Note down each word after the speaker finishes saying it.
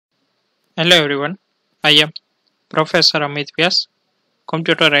Hello everyone, I am Professor Amit Vyas,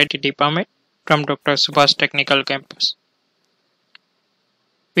 Computer IT Department from Dr. Subhash Technical Campus.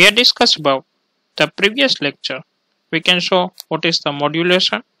 We have discussed about the previous lecture. We can show what is the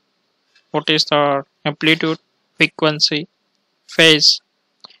modulation, what is the amplitude, frequency, phase.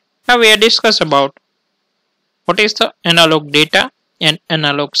 Now we have discussed about what is the analog data and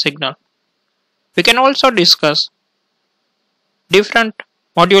analog signal. We can also discuss different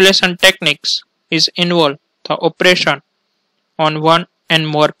modulation techniques is involved the operation on one and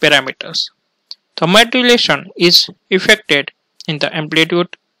more parameters. The modulation is effected in the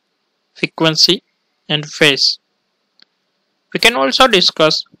amplitude, frequency and phase. We can also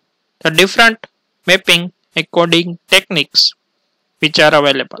discuss the different mapping encoding techniques which are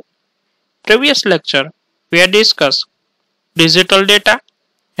available. Previous lecture we had discussed digital data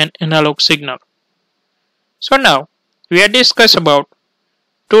and analog signal. So now we have discussed about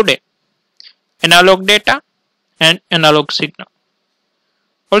today analog data and analog signal.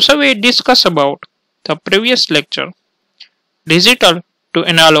 Also we discussed about the previous lecture digital to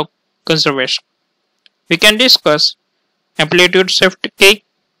analog conversion. We can discuss amplitude shift key,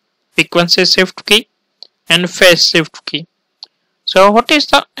 frequency shift key and phase shift key. So what is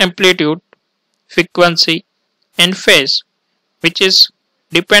the amplitude, frequency and phase which is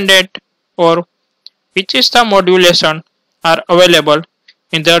dependent or which is the modulation are available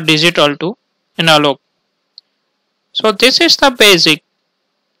in the digital to analog. So this is the basic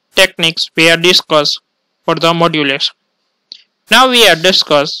techniques we have discussed for the modulation. Now we have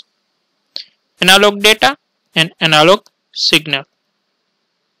discussed analog data and analog signal.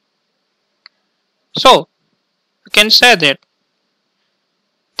 So we can say that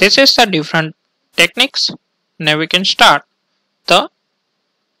this is the different techniques. Now we can start the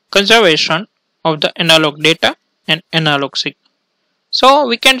conservation of the analog data and analog signal. So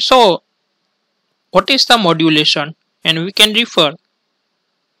we can show what is the modulation and we can refer.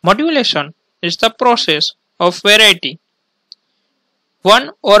 Modulation is the process of variety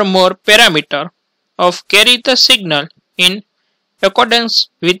one or more parameter of carry the signal in accordance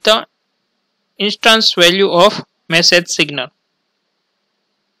with the instance value of message signal.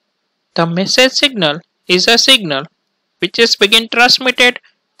 The message signal is a signal which is being transmitted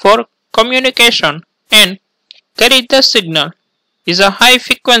for communication and carry the signal is a high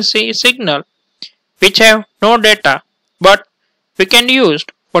frequency signal which have no data but we can use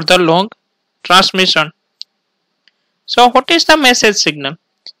for the long transmission. So what is the message signal?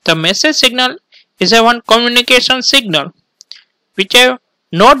 The message signal is a one communication signal which have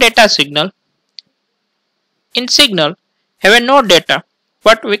no data signal. In signal have a no data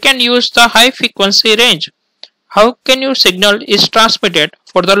but we can use the high frequency range. How can you signal is transmitted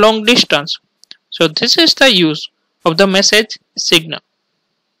for the long distance? So this is the use of the message signal.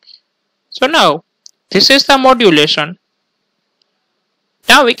 So now this is the modulation.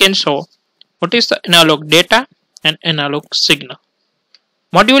 Now we can show what is the analog data and analog signal.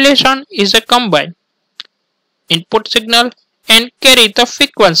 Modulation is a combined input signal and carry the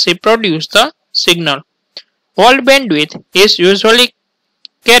frequency produce the signal. All bandwidth is usually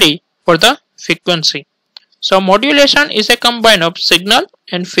carry for the frequency. So modulation is a combine of signal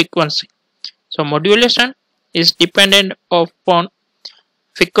and frequency. So modulation is dependent upon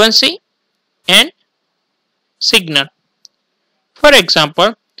frequency and signal. For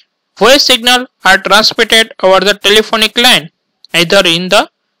example, voice signal are transmitted over the telephonic line either in the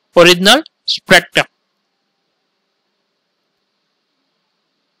original spectrum.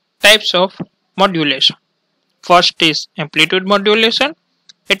 Types of modulation. First is amplitude modulation.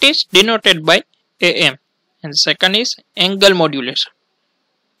 It is denoted by AM. And second is angle modulation.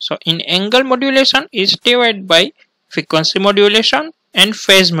 So in angle modulation is divided by frequency modulation and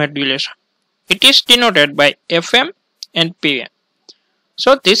phase modulation. It is denoted by FM and PM.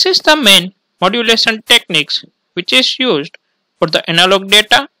 So this is the main modulation techniques which is used for the analog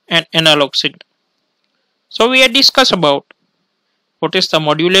data and analog signal. So we have discussed about what is the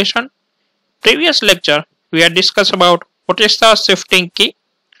modulation. Previous lecture we have discussed about what is the shifting key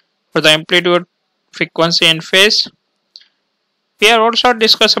for the amplitude, frequency and phase. We have also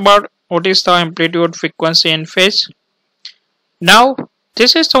discussed about what is the amplitude, frequency and phase. Now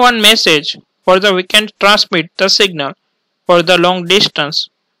this is the one message for the we can transmit the signal for the long distance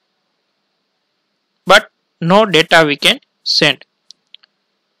but no data we can send.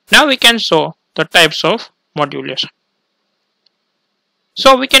 Now we can show the types of modulation.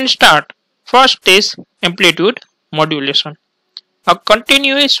 So we can start. First is amplitude modulation. A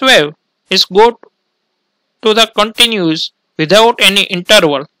continuous wave is go to the continuous without any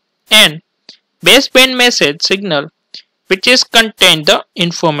interval and baseband message signal which is contain the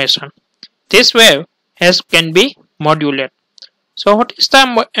information. this wave can be modulated. So what is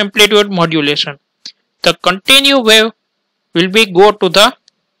the amplitude modulation? The continuous wave will be go to the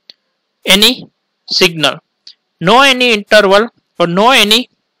any signal, no any interval or no any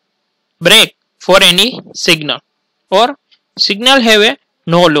break for any signal, or signal have a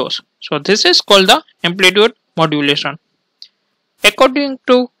no loss. So this is called the amplitude modulation. According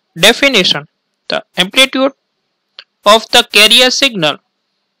to definition, the amplitude of the carrier signal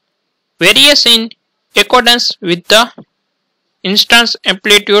varies in accordance with the instance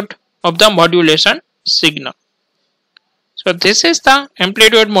amplitude of the modulation signal. So this is the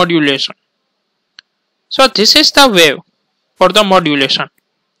amplitude modulation. So this is the wave for the modulation.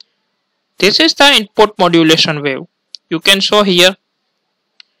 This is the input modulation wave. You can show here.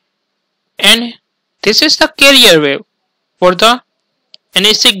 And this is the carrier wave for the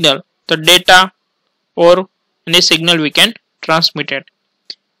any signal, the data or any signal we can transmit it.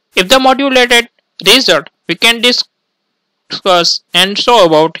 If the modulated result, we can discuss and show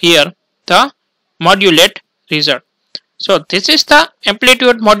about here the modulate result. So this is the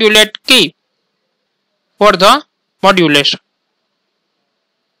amplitude modulate key for the modulation.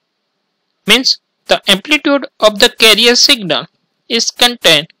 Means the amplitude of the carrier signal is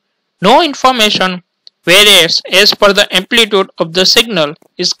contained no information, whereas as per the amplitude of the signal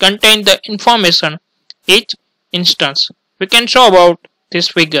is contained the information each instance. We can show about this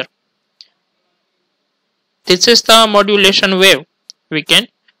figure. This is the modulation wave we can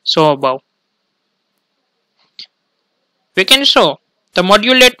show above. We can show the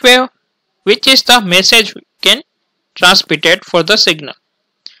modulate wave, which is the message we can transmitted for the signal.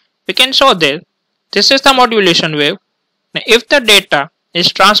 We can show that this is the modulation wave. Now, if the data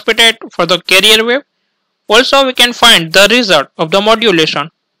is transmitted for the carrier wave, also we can find the result of the modulation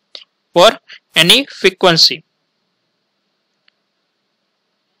for any frequency.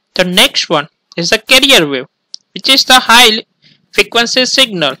 The next one is the carrier wave, which is the high frequency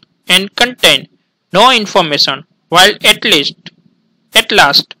signal and contain no information, while at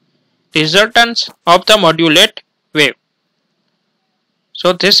last resultants of the modulate wave.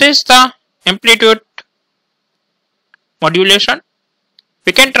 So this is the amplitude modulation.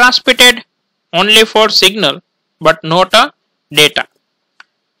 We can transmit it only for signal but not a data.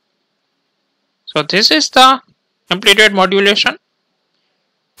 So this is the amplitude modulation.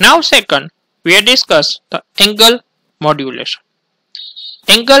 Now second, we have discussed the angle modulation.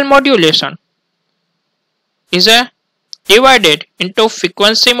 Angle modulation is divided into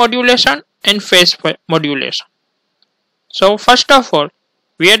frequency modulation and phase modulation. So first of all,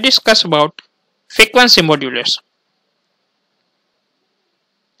 we have discussed about frequency modulation.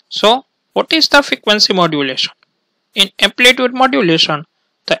 So what is the frequency modulation? In amplitude modulation,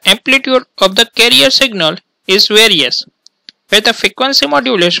 the amplitude of the carrier signal is various. With the frequency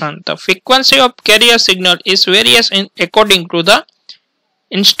modulation, the frequency of carrier signal is various in according to the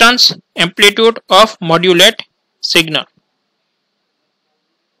instance amplitude of modulate signal.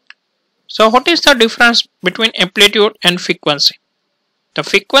 So what is the difference between amplitude and frequency? The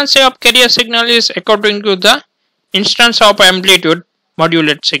frequency of carrier signal is according to the instance of amplitude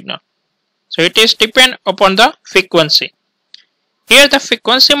modulate signal. So it is depend upon the frequency. Here the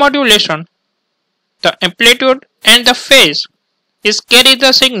frequency modulation, the amplitude and the phase is carry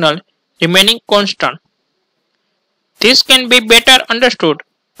the signal remaining constant. This can be better understood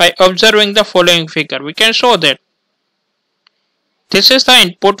by observing the following figure. We can show that this is the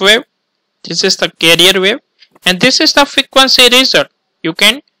input wave, this is the carrier wave, and this is the frequency result you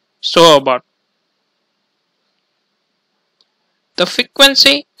can show about. The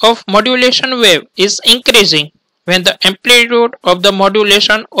frequency of modulation wave is increasing when the amplitude of the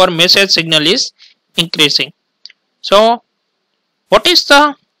modulation or message signal is increasing. So what is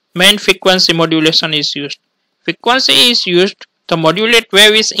the main frequency modulation is used? Frequency is used, the modulate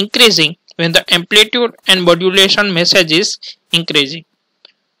wave is increasing when the amplitude and modulation message is increasing.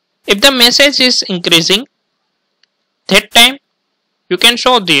 If the message is increasing, that time you can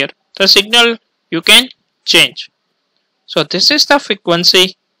show there the signal you can change. So this is the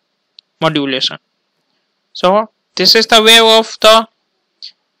frequency modulation. So this is the wave of the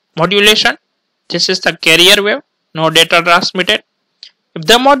modulation. This is the carrier wave, no data transmitted. If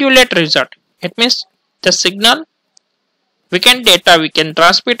the modulate result, it means the signal we can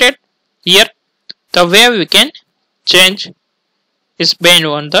transmit it. Here the wave we can change is based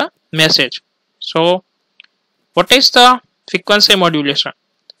on the message. So what is the frequency modulation?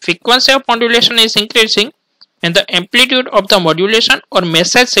 Frequency of modulation is increasing and the amplitude of the modulation or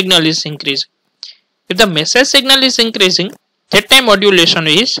message signal is increasing. If the message signal is increasing, that time modulation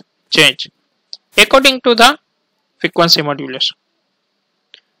is changed according to the frequency modulation.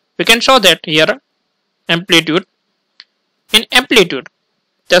 we can show that here amplitude. In amplitude,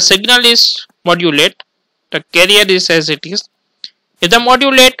 the signal is modulate, the carrier is as it is. If the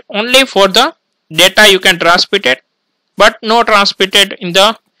modulate only for the data you can transmit it, but no transmitted in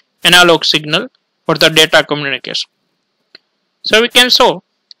the analog signal for the data communication. So we can show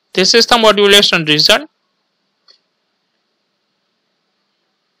this is the modulation result.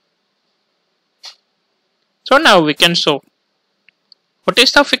 So now we can show what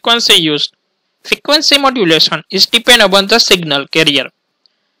is the frequency used. Frequency modulation is depend upon the signal carrier.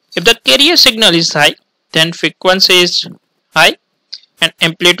 If the carrier signal is high, then frequency is high, and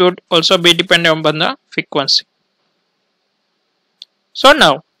amplitude also be dependent upon the frequency. So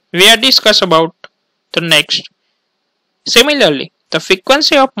now we are discuss about the next. Similarly, the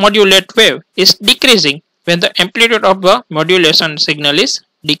frequency of modulate wave is decreasing when the amplitude of the modulation signal is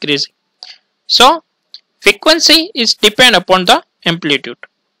decreasing. So frequency is depend upon the amplitude.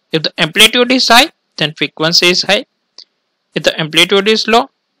 If the amplitude is high, then frequency is high. If the amplitude is low,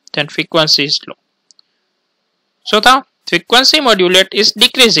 then frequency is low. So the frequency modulate is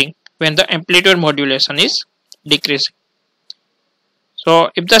decreasing when the amplitude modulation is decreasing. So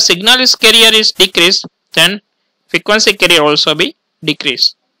if the signal is carrier is decreased, then frequency carrier also be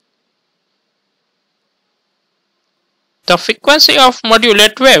decreased. The frequency of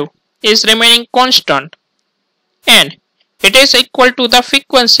modulate wave is remaining constant, and it is equal to the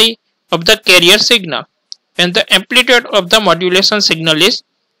frequency of the carrier signal when the amplitude of the modulation signal is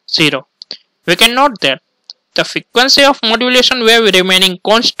 0. We can note that the frequency of modulation wave remaining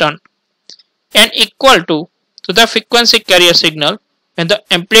constant and equal to the frequency carrier signal when the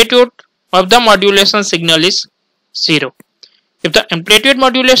amplitude of the modulation signal is 0. If the amplitude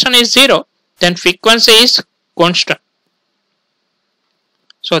modulation is 0, then frequency is constant.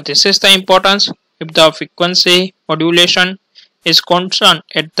 So this is the importance. If the frequency modulation is constant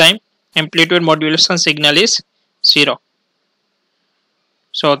at time, amplitude modulation signal is 0.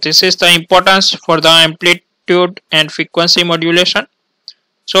 So this is the importance for the amplitude and frequency modulation.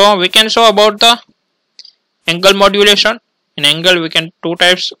 So we can show about the angle modulation. In angle we can two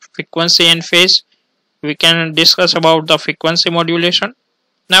types, frequency and phase. We can discuss about the frequency modulation.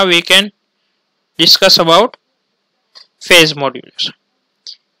 Now we can discuss about phase modulation.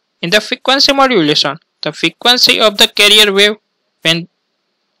 In the frequency modulation, the frequency of the carrier wave when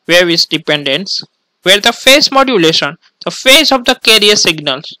wave is dependent, where the phase modulation, the phase of the carrier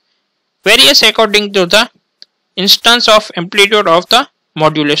signals varies according to the instance of amplitude of the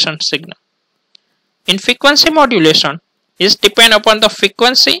modulation signal. In frequency modulation is depend upon the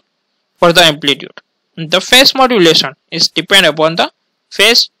frequency for the amplitude. The phase modulation is depend upon the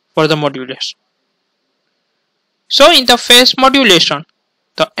phase for the modulation. So in the phase modulation,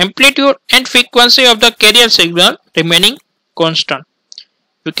 the amplitude and frequency of the carrier signal remaining constant.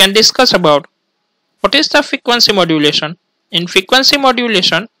 We can discuss about what is the frequency modulation. In frequency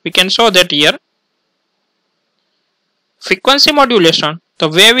modulation, we can show that here frequency modulation, the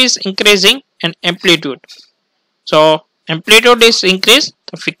wave is increasing in amplitude. So amplitude is increased,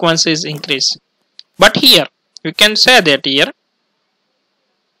 the frequency is increased. But here we can say that here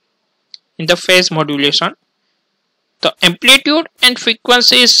in the phase modulation, the amplitude and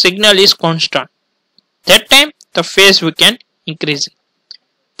frequency signal is constant. That time the phase we can increase.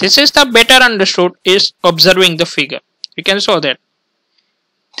 This is the better understood is observing the figure. We can show that.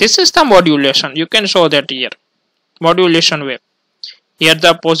 This is the modulation. You can show that here. Modulation wave. Here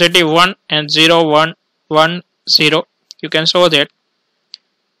the positive 1 and 0, 1, 1, 0. You can show that.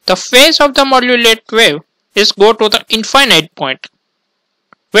 The phase of the modulate wave is go to the infinite point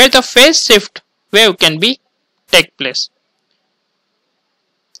where the phase shift wave can be take place.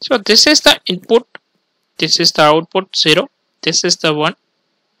 So this is the input, this is the output 0, this is the 1,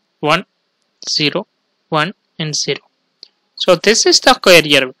 1, 0, 1 and 0. So this is the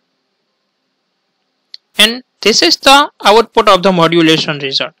carrier wave. And this is the output of the modulation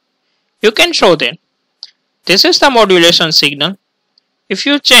result. You can show then. This is the modulation signal. If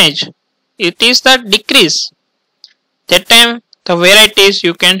you change, it is the decrease. That time the varieties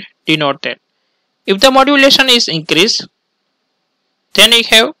you can denote that. If the modulation is increased, then we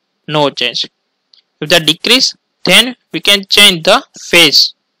have no change. If the decrease, then we can change the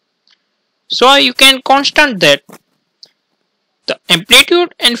phase. So you can constant that the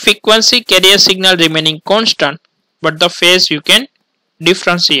amplitude and frequency carrier signal remaining constant, but the phase you can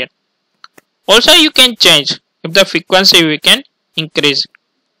differentiate. Also you can change if the frequency we can increase.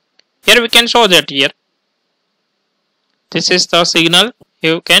 Here we can show that here. This is the signal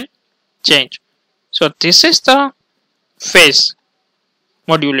you can change. So this is the phase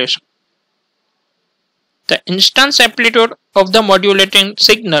modulation. the instance amplitude of the modulating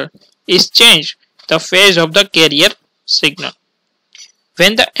signal is changed the phase of the carrier signal.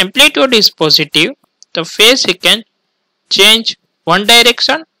 When the amplitude is positive, the phase can change one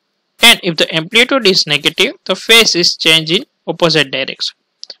direction, and if the amplitude is negative, the phase is changed in opposite direction.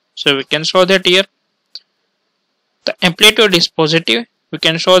 So we can show that here. The amplitude is positive, we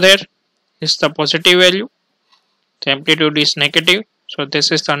can show that is the positive value. The amplitude is negative, so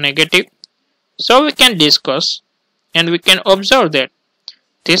this is the negative. So we can discuss and we can observe that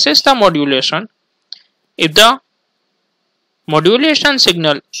this is the modulation. If the modulation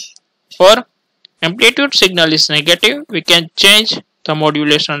signal or amplitude signal is negative, we can change the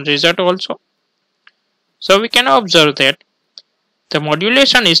modulation result also. So we can observe that the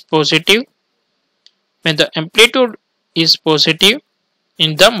modulation is positive when the amplitude is positive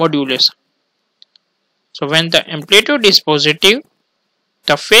in the modulation. So when the amplitude is positive,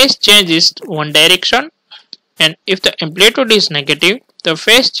 the phase changes one direction, and if the amplitude is negative, the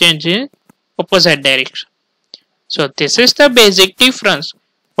phase changes in opposite direction. So this is the basic difference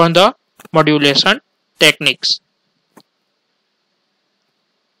from the modulation techniques.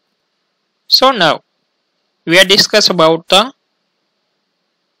 So now we are discuss about the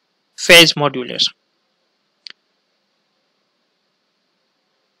phase modulation.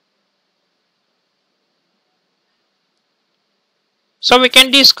 So we can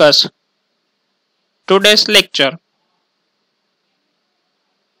discuss today's lecture.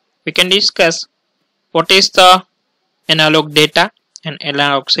 We can discuss what is the analog data and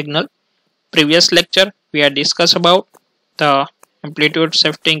analog signal. Previous lecture we had discussed about the amplitude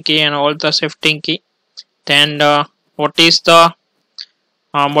shifting key and all the shifting key. Then what is the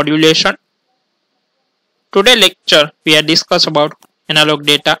modulation. Today lecture we had discussed about analog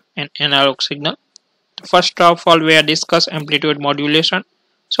data and analog signal. First of all, we have discussed amplitude modulation.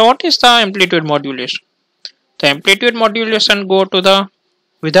 So what is the amplitude modulation? The amplitude modulation go to the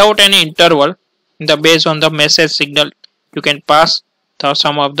without any interval in the based on the message signal. You can pass the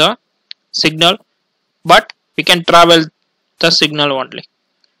sum of the signal, but we can travel the signal only.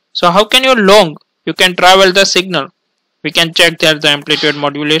 So how can you long you can travel the signal? We can check there the amplitude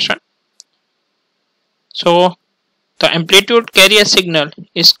modulation. So the amplitude carrier signal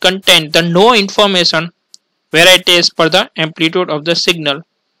is contained the no information where it is per the amplitude of the signal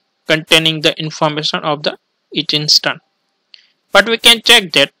containing the information of the each instant. But we can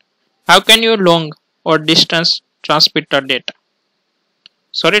check that how can you long or distance transmit the data.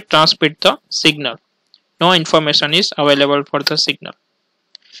 Transmit the signal. No information is available for the signal.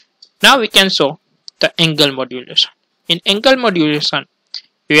 Now we can show the angle modulation. In angle modulation,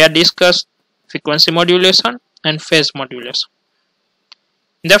 we have discussed frequency modulation and phase modulation.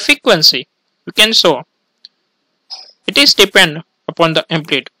 In the frequency, we can show it is depend upon the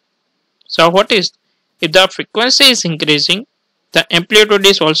amplitude. So what is if the frequency is increasing, the amplitude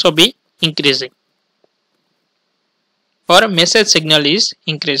is also be increasing, or message signal is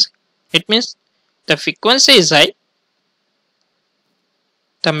increasing. It means the frequency is high,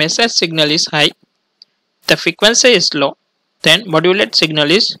 the message signal is high, the frequency is low, then modulate signal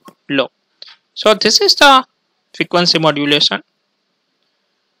is low. So this is the frequency modulation.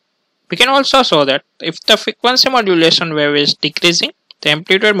 We can also show that if the frequency modulation wave is decreasing, the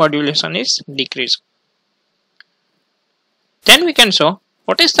amplitude modulation is decreasing. Then we can show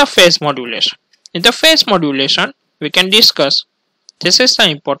what is the phase modulation. In the phase modulation, we can discuss, this is the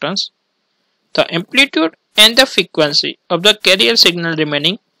importance, the amplitude and the frequency of the carrier signal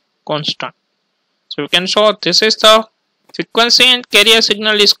remaining constant. So we can show this is the frequency and carrier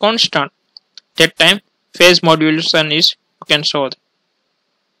signal is constant. That time phase modulation is, we can show that.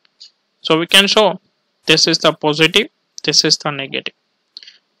 So we can show this is the positive, this is the negative.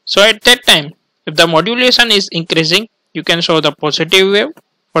 So at that time, if the modulation is increasing, you can show the positive wave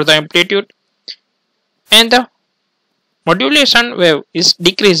for the amplitude, and the modulation wave is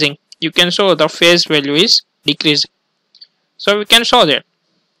decreasing, you can show the phase value is decreasing. So we can show that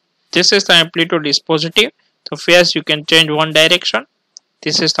this is the amplitude is positive, the phase you can change one direction,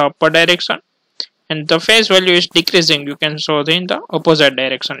 this is the upper direction, and the phase value is decreasing, you can show in the opposite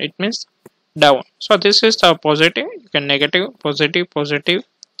direction, it means down. So this is the positive, you can negative, positive, positive,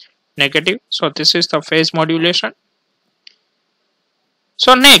 negative. So this is the phase modulation.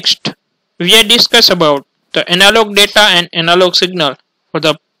 So next we are discuss about the analog data and analog signal for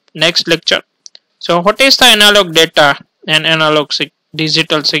the next lecture. So what is the analog data and analog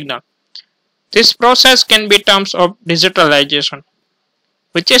digital signal? This process can be terms of digitalization,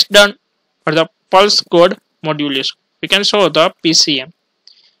 which is done for the pulse code modulation. We can show the PCM.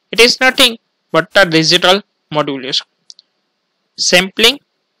 It is nothing but the digital modulation. Sampling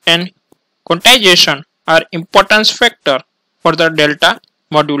and quantization are importance factor for the delta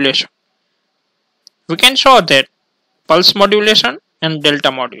modulation. We can show that pulse modulation and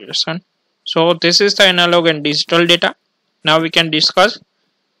delta modulation. So this is the analog and digital data. Now we can discuss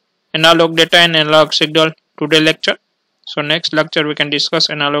analog data and analog signal today lecture. So next lecture we can discuss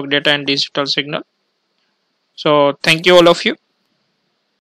analog data and digital signal. So thank you all of you.